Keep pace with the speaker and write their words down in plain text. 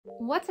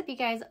What's up, you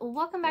guys?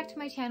 Welcome back to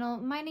my channel.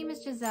 My name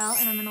is Giselle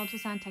and I'm an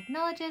ultrasound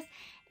technologist,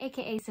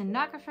 aka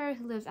sonographer,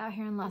 who lives out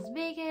here in Las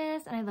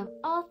Vegas, and I love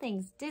all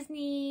things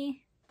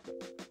Disney.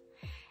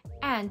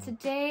 And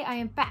today I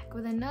am back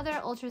with another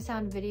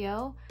ultrasound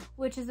video,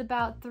 which is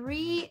about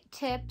 3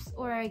 tips,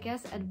 or I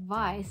guess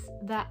advice,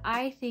 that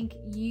I think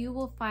you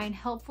will find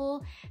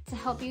helpful to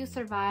help you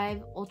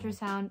survive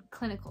ultrasound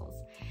clinicals.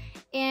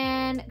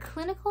 And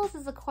clinicals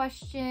is a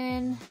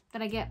question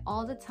that I get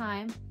all the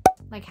time.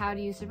 Like, how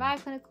do you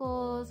survive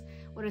clinicals?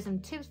 What are some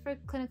tips for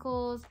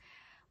clinicals?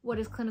 What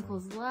is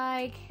clinicals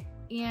like?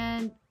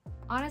 And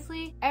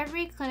honestly,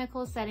 every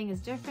clinical setting is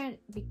different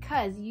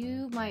because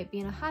you might be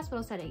in a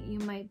hospital setting, you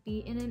might be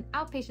in an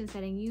outpatient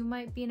setting, you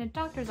might be in a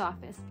doctor's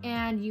office,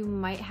 and you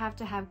might have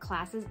to have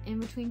classes in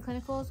between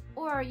clinicals,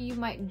 or you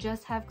might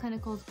just have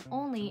clinicals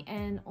only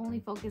and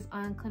only focus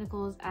on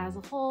clinicals as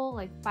a whole,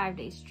 like 5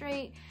 days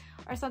straight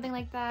or something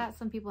like that.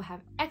 Some people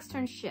have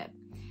externship,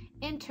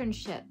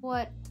 internship,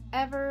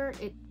 whatever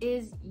it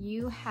is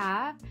you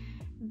have.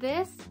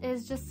 This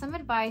is just some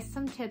advice,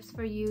 some tips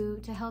for you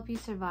to help you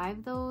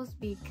survive those,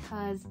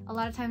 because a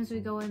lot of times we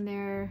go in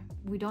there,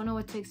 we don't know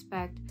what to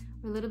expect,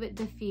 we're a little bit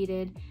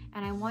defeated,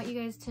 and I want you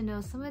guys to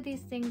know some of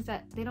these things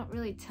that they don't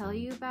really tell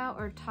you about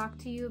or talk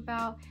to you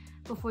about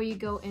before you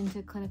go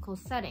into clinical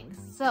settings.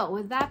 So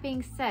with that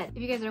being said,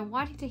 if you guys are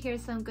wanting to hear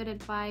some good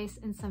advice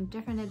and some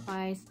different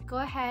advice, go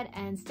ahead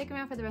and stick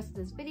around for the rest of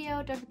this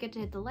video. Don't forget to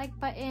hit the like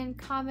button,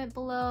 comment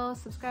below,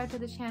 subscribe to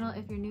the channel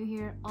if you're new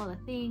here, all the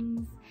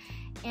things.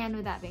 And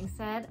with that being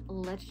said,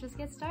 let's just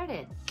get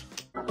started.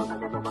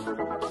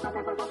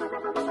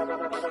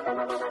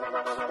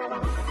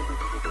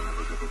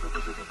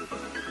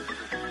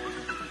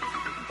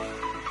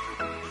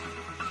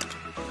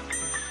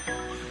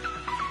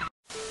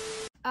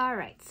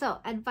 Alright, so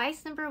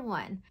advice number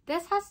 1.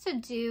 This has to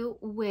do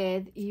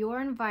with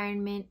your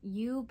environment,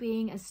 you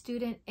being a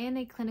student in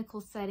a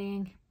clinical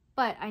setting,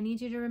 but I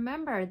need you to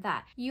remember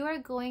that you are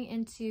going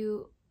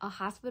into a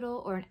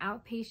hospital or an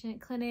outpatient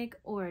clinic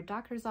or a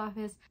doctor's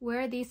office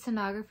where these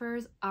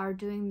sonographers are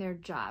doing their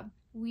job.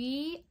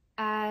 We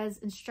as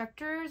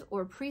instructors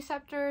or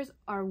preceptors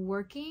are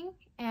working,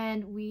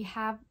 and we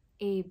have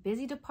a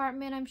busy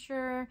department, I'm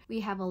sure. We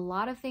have a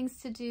lot of things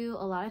to do,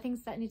 a lot of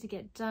things that need to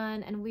get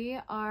done, and we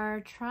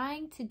are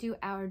trying to do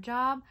our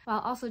job while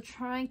also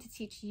trying to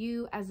teach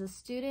you as a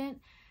student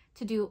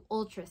to do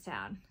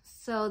ultrasound.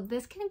 So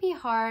this can be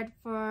hard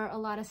for a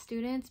lot of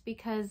students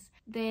because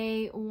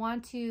they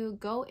want to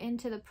go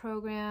into the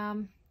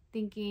program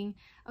thinking,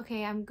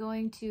 okay, I'm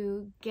going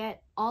to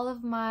get all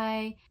of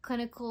my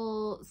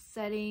clinical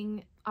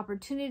setting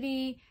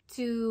opportunity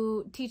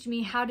to teach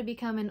me how to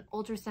become an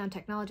ultrasound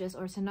technologist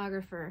or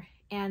sonographer.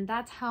 And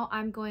that's how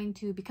I'm going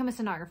to become a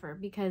sonographer,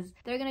 because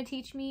they're going to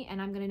teach me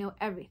and I'm going to know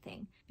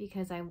everything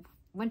because I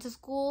went to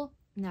school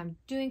and I'm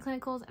doing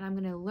clinicals and I'm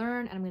going to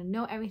learn and I'm going to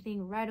know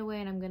everything right away,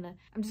 and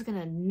I'm just going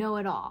to know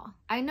it all.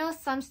 I know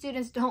some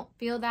students don't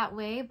feel that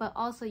way, but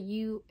also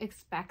you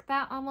expect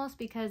that almost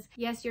because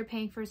yes, you're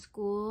paying for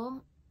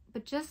school,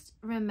 but just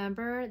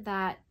remember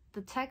that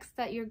the techs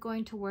that you're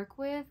going to work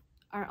with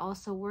are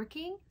also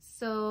working.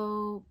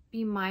 So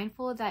be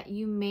mindful that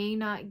you may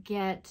not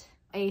get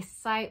a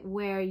site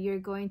where you're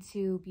going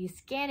to be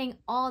scanning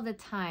all the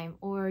time,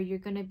 or you're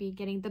going to be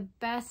getting the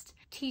best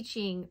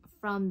teaching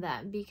from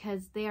them,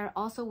 because they are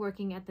also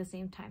working at the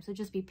same time. So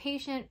just be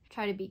patient,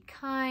 try to be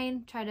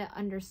kind, try to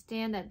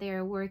understand that they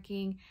are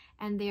working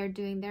and they are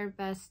doing their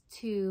best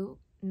to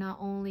not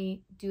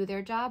only do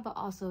their job, but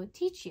also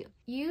teach you.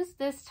 Use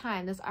this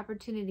time, this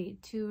opportunity,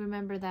 to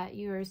remember that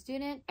you're a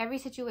student. Every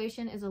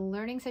situation is a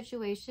learning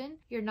situation.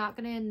 You're not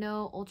going to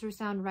know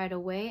ultrasound right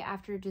away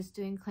after just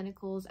doing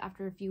clinicals,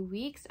 after a few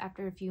weeks,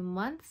 after a few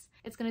months.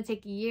 It's going to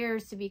take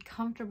years to be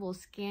comfortable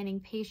scanning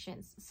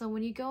patients. So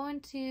when you go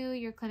into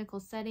your clinical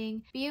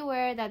setting, be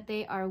aware that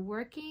they are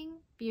working.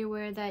 Be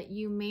aware that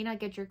you may not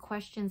get your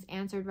questions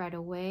answered right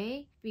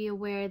away. Be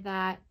aware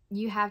that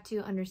you have to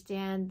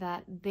understand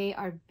that they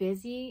are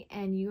busy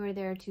and you are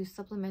there to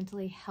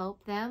supplementally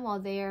help them while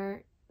they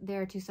are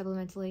there to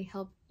supplementally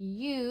help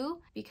you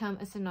become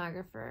a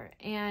sonographer.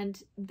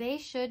 And they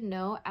should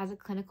know, as a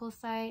clinical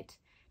site,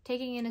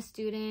 taking in a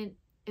student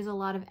is a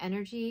lot of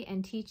energy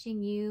and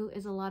teaching you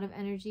is a lot of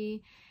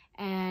energy.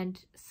 And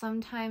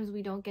sometimes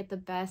we don't get the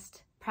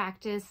best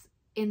practice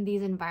in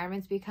these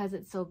environments because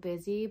it's so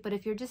busy, but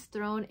if you're just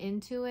thrown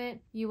into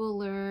it, you will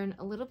learn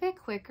a little bit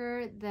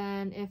quicker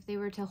than if they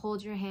were to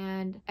hold your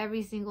hand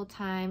every single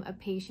time a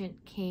patient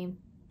came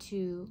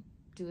to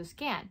do a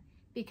scan.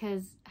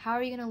 Because how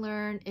are you going to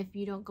learn if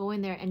you don't go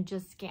in there and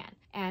just scan?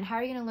 And how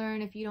are you going to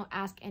learn if you don't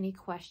ask any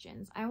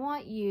questions? I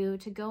want you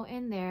to go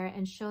in there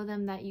and show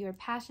them that you are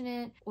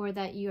passionate, or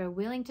that you are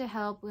willing to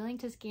help, willing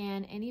to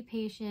scan any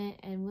patient,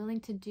 and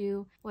willing to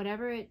do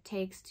whatever it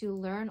takes to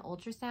learn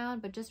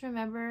ultrasound. But just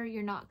remember,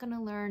 you're not going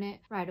to learn it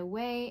right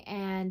away,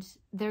 and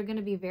they're going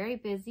to be very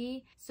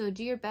busy. So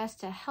do your best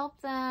to help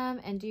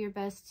them and do your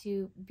best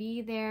to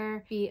be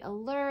there, be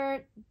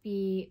alert,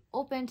 be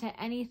open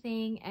to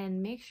anything,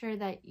 and make sure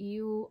that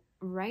you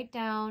write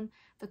down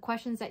the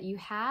questions that you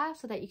have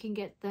so that you can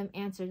get them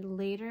answered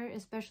later,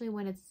 especially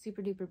when it's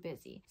super duper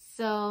busy.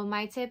 So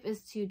my tip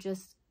is to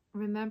just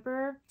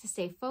remember to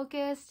stay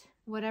focused,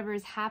 whatever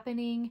is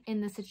happening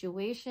in the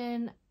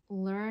situation,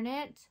 learn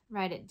it,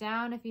 write it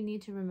down if you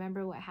need to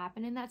remember what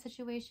happened in that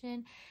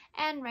situation,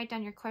 and write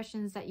down your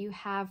questions that you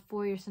have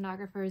for your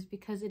sonographers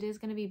because it is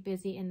going to be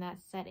busy in that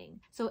setting.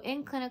 So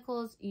in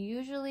clinicals,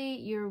 usually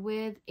you're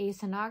with a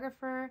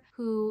sonographer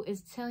who is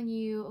telling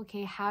you,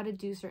 okay, how to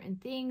do certain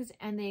things,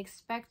 and they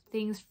expect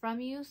things from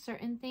you,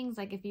 certain things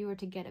like if you were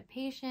to get a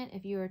patient,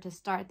 if you were to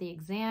start the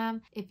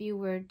exam, if you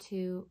were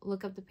to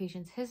look up the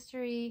patient's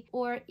history,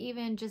 or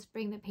even just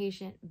bring the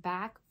patient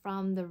back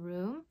from the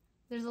room.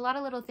 There's a lot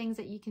of little things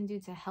that you can do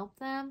to help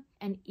them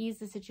and ease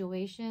the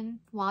situation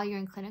while you're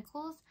in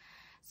clinicals.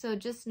 So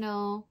just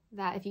know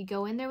that if you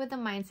go in there with the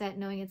mindset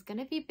knowing it's going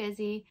to be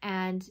busy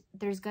and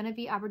there's going to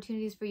be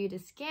opportunities for you to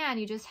scan,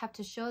 you just have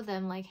to show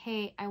them like,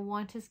 hey, I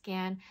want to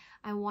scan.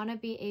 I want to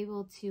be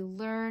able to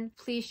learn.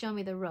 Please show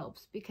me the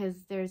ropes, because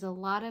there's a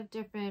lot of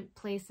different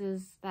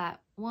places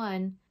that,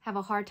 one, have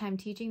a hard time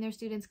teaching their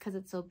students because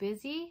it's so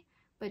busy,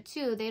 but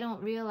two, they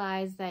don't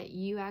realize that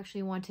you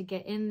actually want to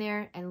get in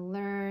there and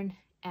learn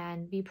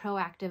and be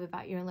proactive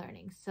about your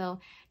learning.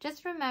 So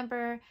just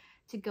remember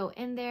to go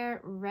in there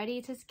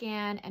ready to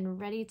scan and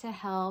ready to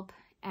help,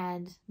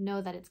 and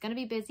know that it's going to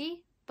be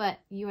busy, but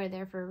you are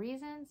there for a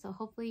reason. So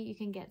hopefully you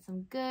can get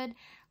some good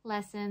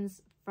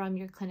lessons from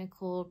your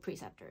clinical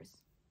preceptors.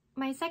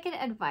 My second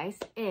advice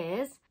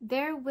is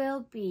there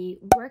will be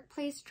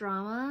workplace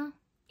drama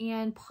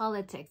and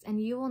politics,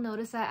 and you will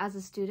notice that as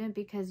a student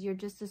because you're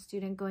just a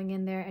student going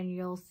in there, and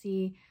you'll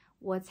see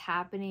what's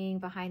happening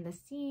behind the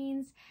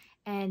scenes,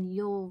 and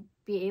you'll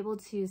be able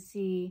to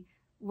see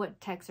what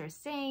techs are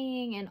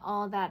saying and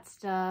all that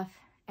stuff.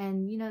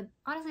 And you know,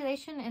 honestly, they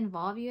shouldn't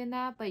involve you in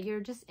that, but you're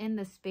just in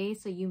the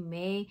space, so you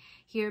may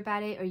hear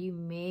about it, or you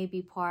may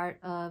be part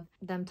of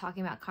them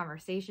talking about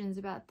conversations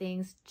about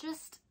things.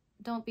 Just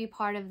don't be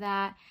part of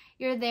that.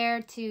 You're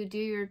there to do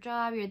your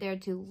job, you're there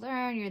to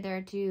learn, you're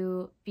there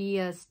to be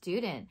a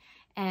student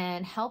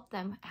and help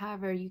them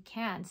however you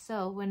can.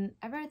 So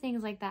whenever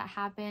things like that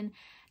happen,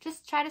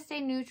 just try to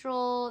stay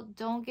neutral.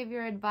 Don't give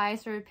your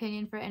advice or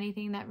opinion for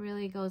anything that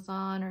really goes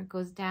on or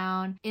goes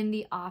down in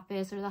the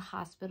office or the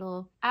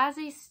hospital. As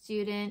a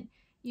student,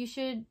 you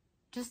should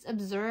just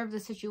observe the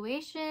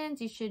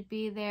situations. You should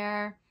be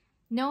there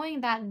knowing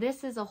that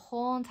this is a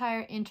whole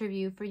entire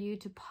interview for you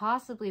to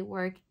possibly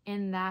work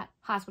in that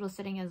hospital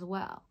setting as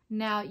well.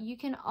 Now, you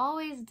can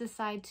always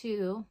decide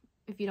too,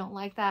 if you don't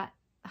like that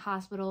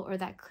hospital or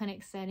that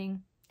clinic setting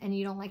and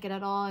you don't like it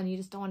at all and you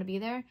just don't want to be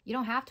there, you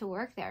don't have to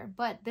work there.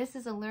 But this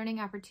is a learning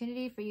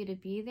opportunity for you to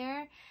be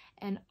there,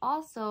 and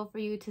also for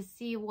you to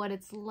see what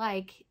it's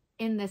like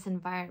in this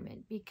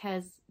environment,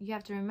 because you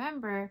have to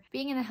remember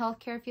being in the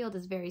healthcare field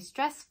is very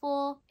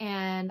stressful,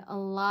 and a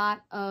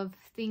lot of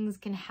things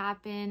can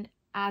happen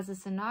as a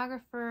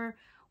sonographer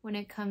when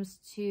it comes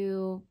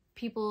to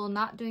people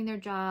not doing their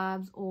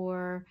jobs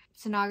or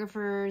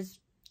sonographers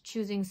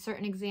choosing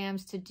certain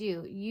exams to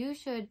do. You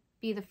should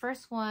be the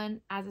first one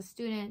as a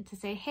student to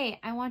say, hey,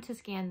 I want to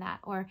scan that,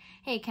 or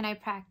hey, can I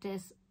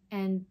practice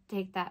and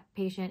take that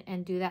patient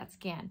and do that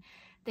scan?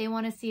 They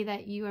want to see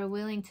that you are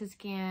willing to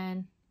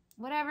scan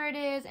whatever it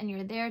is, and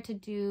you're there to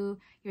do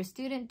your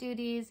student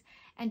duties,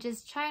 and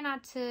just try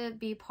not to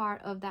be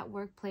part of that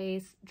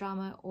workplace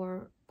drama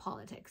or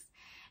politics.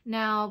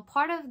 Now,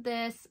 part of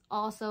this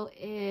also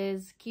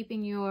is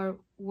keeping your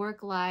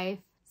work life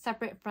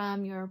separate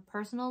from your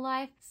personal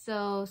life.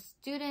 So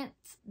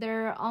students,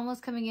 they're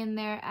almost coming in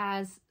there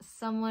as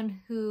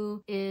someone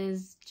who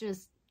is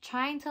just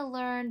trying to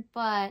learn,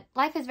 but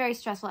life is very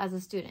stressful as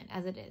a student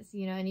as it is,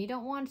 you know, and you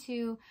don't want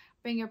to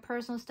bring your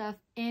personal stuff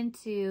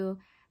into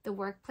the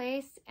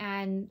workplace,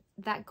 and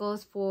that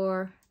goes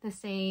for the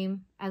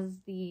same as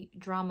the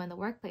drama in the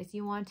workplace.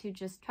 You want to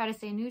just try to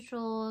stay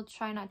neutral,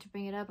 try not to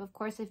bring it up. Of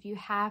course, if you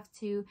have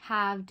to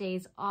have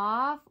days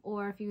off,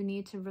 or if you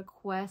need to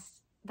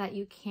request that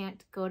you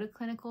can't go to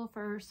clinical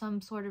for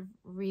some sort of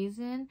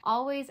reason,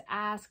 always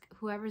ask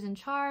whoever's in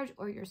charge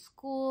or your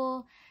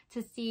school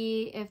to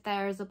see if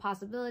there's a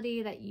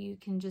possibility that you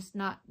can just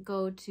not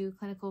go to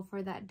clinical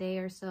for that day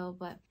or so.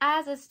 But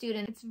as a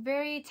student, it's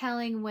very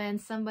telling when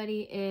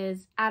somebody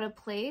is at a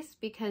place,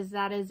 because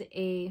that is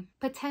a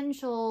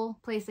potential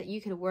place that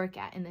you could work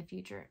at in the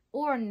future.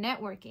 Or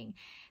networking.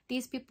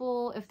 These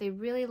people, if they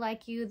really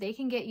like you, they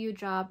can get you a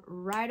job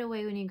right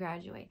away when you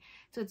graduate.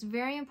 So it's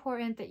very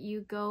important that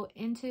you go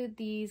into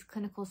these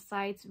clinical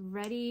sites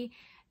ready,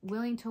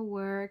 willing to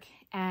work,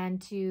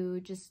 and to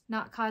just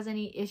not cause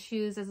any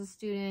issues as a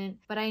student.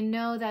 But I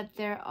know that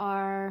there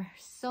are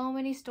so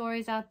many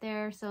stories out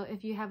there. So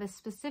if you have a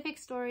specific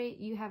story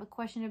you have a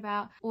question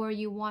about, or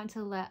you want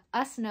to let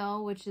us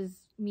know, which is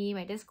me,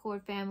 my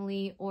Discord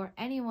family, or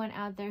anyone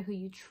out there who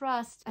you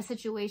trust, a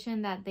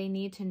situation that they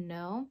need to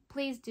know,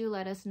 please do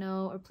let us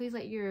know, or please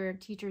let your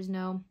teachers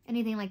know,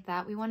 anything like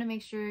that. We want to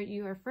make sure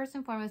you are first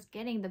and foremost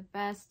getting the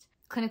best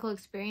clinical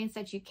experience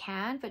that you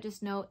can, but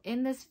just know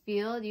in this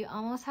field, you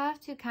almost have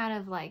to kind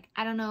of like,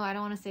 I don't know, I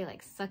don't want to say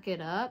like suck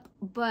it up,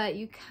 but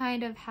you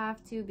kind of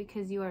have to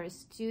because you are a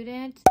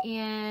student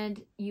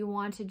and you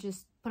want to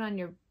just put on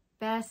your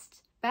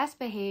best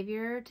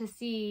behavior to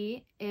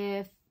see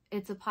if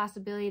it's a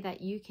possibility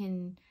that you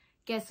can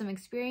get some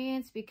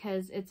experience,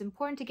 because it's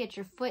important to get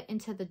your foot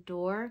into the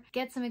door,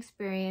 get some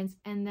experience,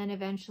 and then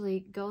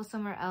eventually go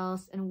somewhere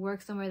else and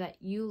work somewhere that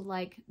you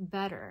like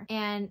better.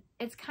 And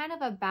it's kind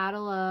of a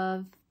battle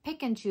of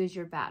pick and choose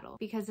your battle,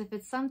 because if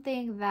it's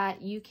something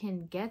that you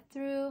can get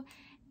through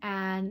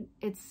and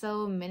it's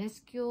so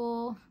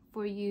minuscule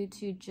for you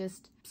to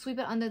just sweep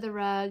it under the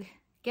rug,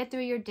 get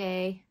through your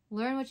day,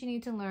 learn what you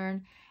need to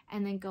learn,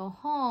 and then go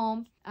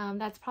home,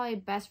 that's probably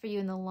best for you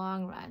in the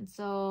long run.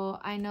 So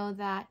I know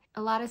that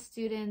a lot of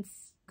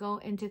students go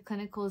into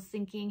clinicals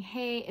thinking,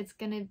 hey, it's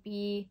gonna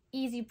be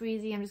easy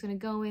breezy, I'm just gonna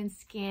go in,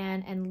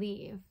 scan, and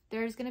leave.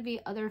 There's gonna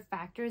be other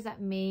factors that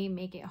may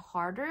make it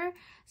harder.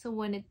 So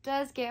when it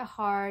does get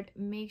hard,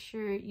 make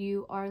sure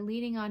you are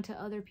leaning on to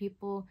other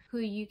people who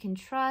you can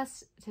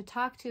trust to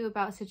talk to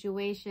about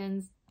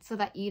situations, so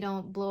that you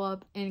don't blow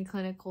up in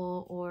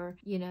clinical, or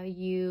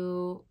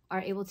you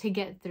are able to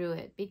get through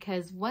it.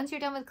 Because once you're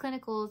done with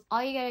clinicals,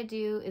 all you gotta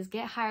do is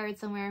get hired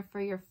somewhere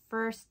for your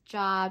first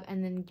job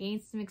and then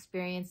gain some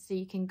experience so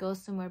you can go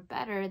somewhere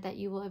better that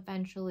you will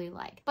eventually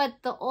like. But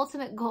the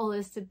ultimate goal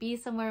is to be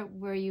somewhere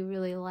where you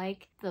really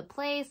like the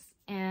place,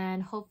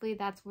 and hopefully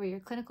that's where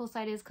your clinical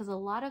site is, because a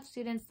lot of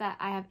students that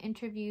I have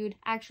interviewed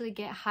actually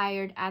get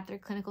hired at their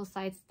clinical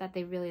sites that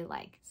they really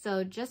like.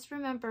 So just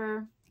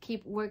remember,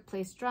 keep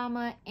workplace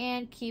drama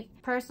and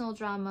keep personal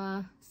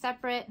drama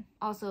separate.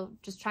 Also,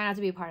 just try not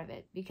to be a part of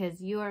it, because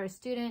you are a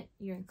student,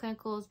 you're in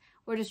clinicals,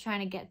 we're just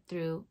trying to get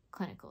through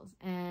clinicals.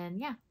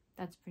 And yeah,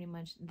 that's pretty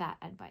much that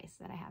advice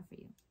that I have for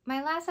you.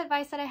 My last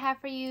advice that I have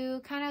for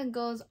you kind of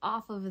goes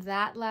off of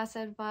that last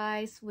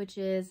advice, which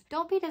is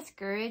don't be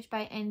discouraged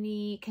by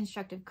any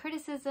constructive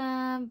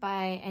criticism,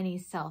 by any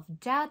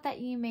self-doubt that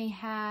you may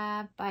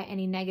have, by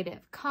any negative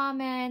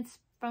comments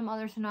from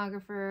other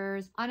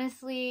sonographers.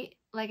 Honestly,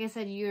 like I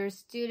said, you're a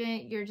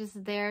student, you're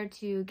just there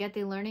to get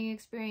the learning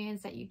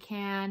experience that you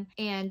can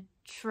and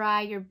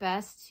try your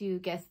best to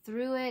get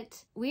through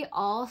it. We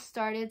all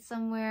started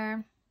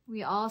somewhere.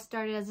 We all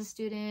started as a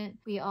student.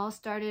 We all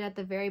started at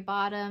the very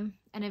bottom,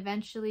 and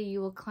eventually you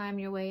will climb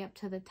your way up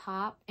to the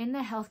top. In the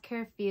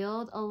healthcare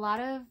field, a lot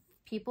of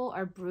people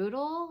are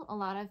brutal, a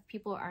lot of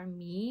people are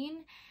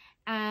mean,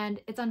 and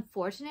it's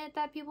unfortunate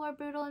that people are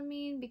brutal and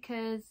mean,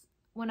 because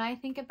when I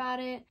think about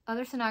it,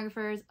 other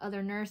sonographers,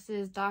 other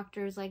nurses,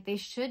 doctors, like, they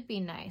should be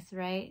nice,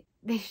 right?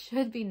 They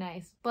should be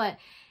nice. But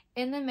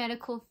in the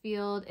medical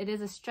field, it is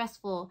a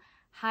stressful,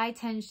 high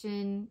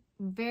tension,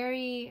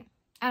 very,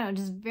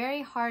 just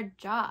very hard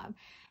job.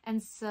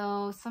 And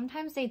so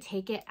sometimes they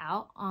take it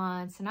out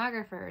on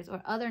sonographers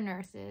or other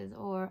nurses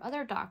or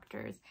other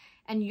doctors,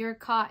 and you're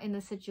caught in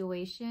the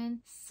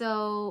situation.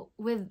 So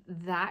with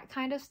that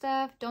kind of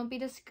stuff, don't be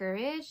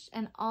discouraged.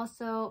 And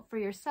also for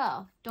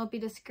yourself, don't be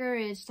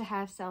discouraged to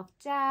have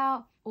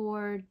self-doubt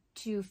or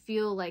to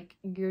feel like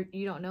you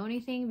don't know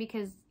anything,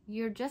 because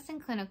you're just in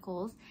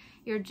clinicals,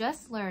 you're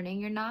just learning.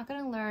 You're not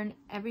going to learn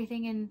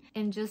everything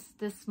in just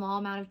this small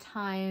amount of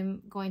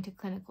time going to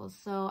clinicals.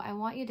 So I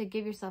want you to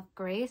give yourself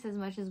grace. As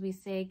much as we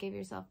say give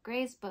yourself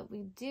grace, but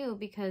we do,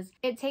 because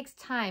it takes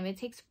time, it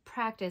takes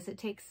practice, it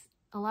takes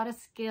a lot of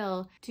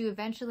skill to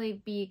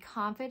eventually be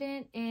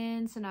confident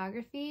in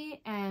sonography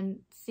and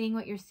seeing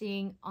what you're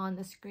seeing on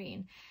the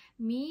screen.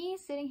 Me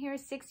sitting here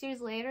 6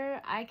 years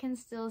later, I can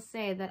still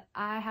say that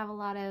I have a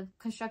lot of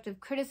constructive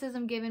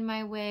criticism given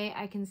my way.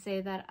 I can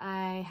say that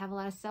I have a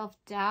lot of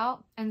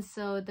self-doubt. And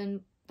so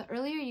then the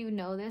earlier you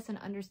know this and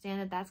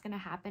understand that that's going to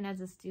happen as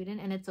a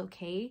student, and it's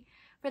okay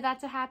for that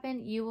to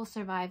happen, you will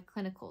survive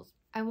clinicals.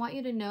 I want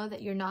you to know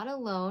that you're not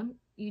alone.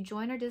 You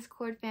join our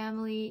Discord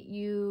family,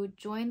 you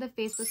join the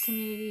Facebook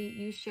community,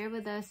 you share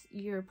with us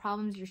your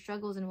problems, your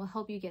struggles, and we'll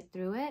help you get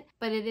through it.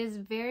 But it is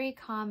very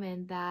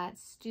common that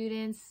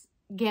students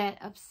get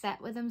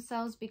upset with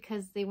themselves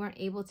because they weren't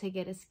able to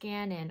get a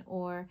scan in,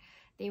 or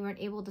they weren't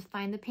able to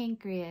find the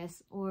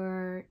pancreas,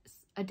 or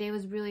a day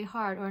was really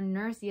hard, or a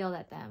nurse yelled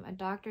at them, a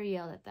doctor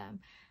yelled at them.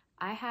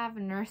 I have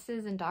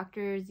nurses and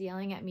doctors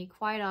yelling at me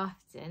quite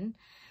often,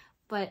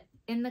 but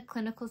in the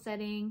clinical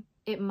setting,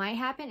 it might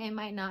happen, it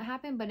might not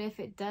happen, but if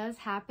it does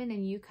happen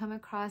and you come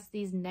across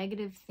these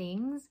negative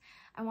things,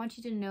 I want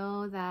you to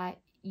know that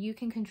you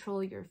can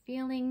control your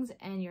feelings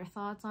and your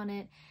thoughts on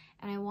it.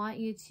 And I want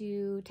you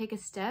to take a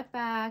step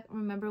back,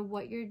 remember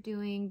what you're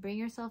doing, bring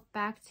yourself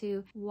back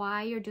to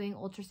why you're doing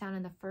ultrasound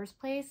in the first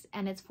place.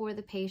 And it's for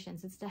the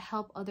patients, it's to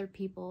help other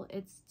people,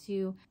 it's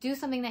to do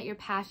something that you're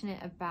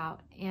passionate about.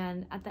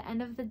 And at the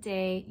end of the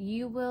day,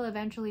 you will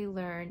eventually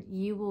learn,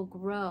 you will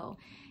grow,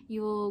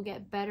 You will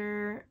get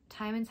better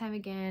time and time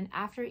again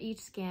after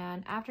each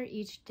scan, after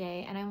each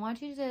day. And I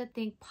want you to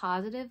think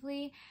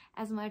positively,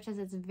 as much as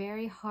it's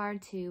very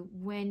hard to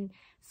when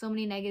so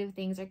many negative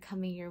things are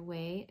coming your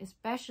way,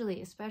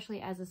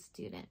 especially as a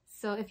student.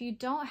 So if you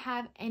don't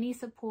have any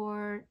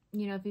support,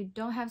 you know, if you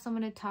don't have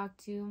someone to talk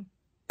to,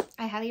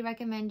 I highly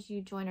recommend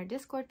you join our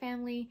Discord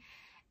family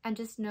and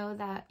just know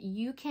that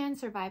you can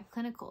survive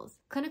clinicals.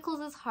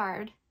 Clinicals is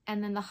hard,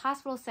 and then the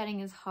hospital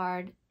setting is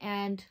hard,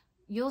 and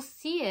you'll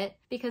see it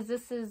because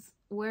this is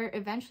where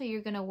eventually you're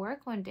going to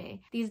work one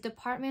day. These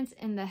departments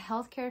in the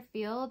healthcare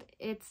field,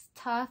 it's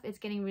tough, it's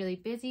getting really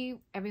busy,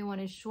 everyone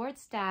is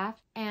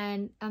short-staffed,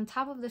 and on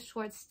top of the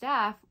short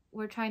staff,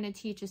 we're trying to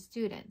teach a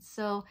student.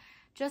 So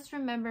just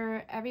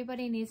remember,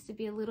 everybody needs to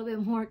be a little bit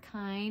more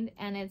kind,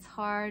 and it's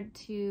hard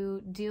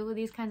to deal with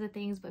these kinds of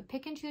things, but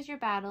pick and choose your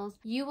battles.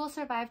 You will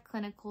survive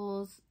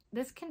clinicals.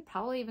 This can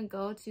probably even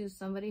go to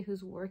somebody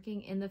who's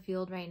working in the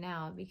field right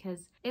now,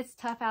 because it's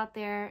tough out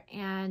there,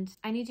 and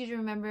I need you to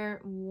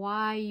remember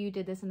why you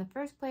did this in the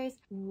first place,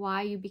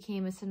 why you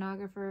became a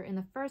sonographer in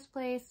the first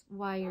place,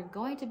 why you're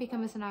going to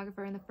become a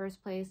sonographer in the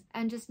first place,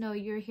 and just know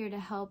you're here to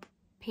help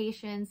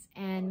patients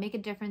and make a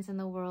difference in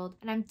the world.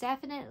 And I'm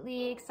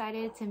definitely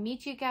excited to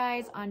meet you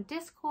guys on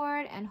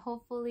Discord, and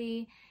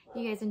hopefully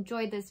you guys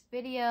enjoyed this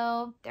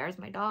video. There's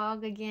my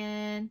dog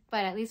again,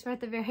 but at least we're at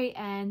the very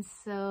end.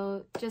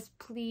 So just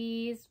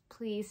please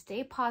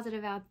stay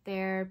positive out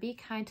there, be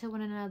kind to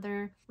one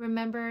another.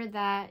 Remember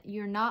that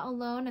you're not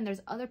alone, and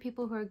there's other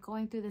people who are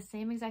going through the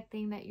same exact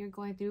thing that you're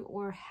going through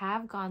or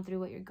have gone through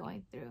what you're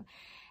going through.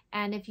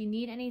 And if you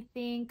need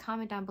anything,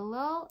 comment down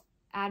below,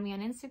 add me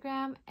on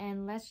Instagram,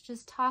 and let's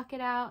just talk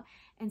it out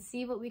and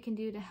see what we can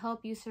do to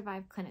help you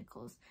survive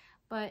clinicals.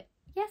 But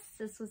yes,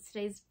 this was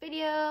today's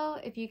video.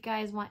 If you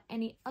guys want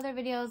any other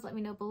videos, let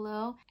me know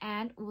below,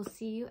 and we'll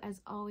see you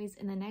as always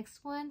in the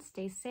next one.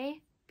 Stay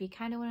safe, be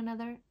kind to one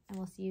another, and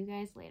we'll see you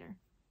guys later.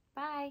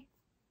 Bye.